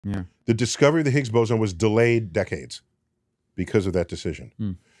Yeah. The discovery of the Higgs boson was delayed decades because of that decision.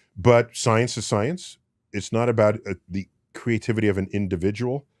 Hmm. But science is science. It's not about the creativity of an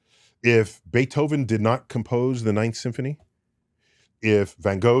individual. If Beethoven did not compose the Ninth Symphony, if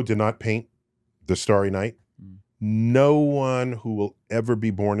Van Gogh did not paint The Starry Night, no one who will ever be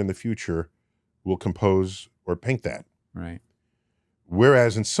born in the future will compose or paint that. Right.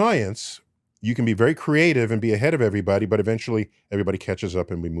 Whereas in science, you can be very creative and be ahead of everybody, but eventually everybody catches up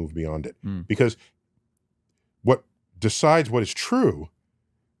and we move beyond it. Because what decides what is true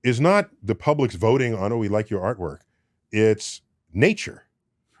is not the public's voting on, oh, we like your artwork. It's nature,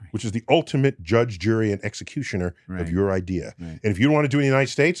 which is the ultimate judge, jury, and executioner of your idea. And if you don't want to do it in the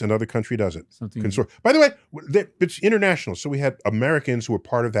United States, another country does it. By the way, it's international. So we had Americans who were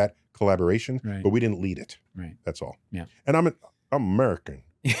part of that collaboration, but we didn't lead it. That's all. Yeah. And I'm American.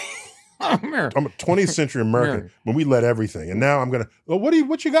 American. I'm a 20th century American when we led everything. And now I'm going to, well,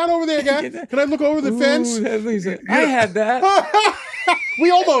 what you got over there, guy? Can I look over the fence? I had that. We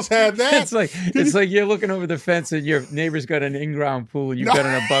almost had that. It's like you're looking over the fence and your neighbor's got an in-ground pool and you've got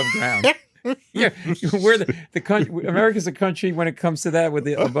an above ground. Yeah, we're the country. America's a country when it comes to that with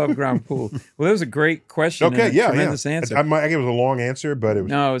the above ground pool. Well, that was a great question. Okay, and a tremendous answer. I gave it a long answer, but it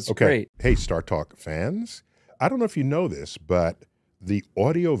was it's great. Hey, Star Talk fans, I don't know if you know this, but the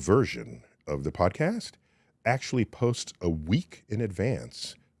audio version of the podcast actually posts a week in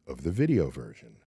advance of the video version.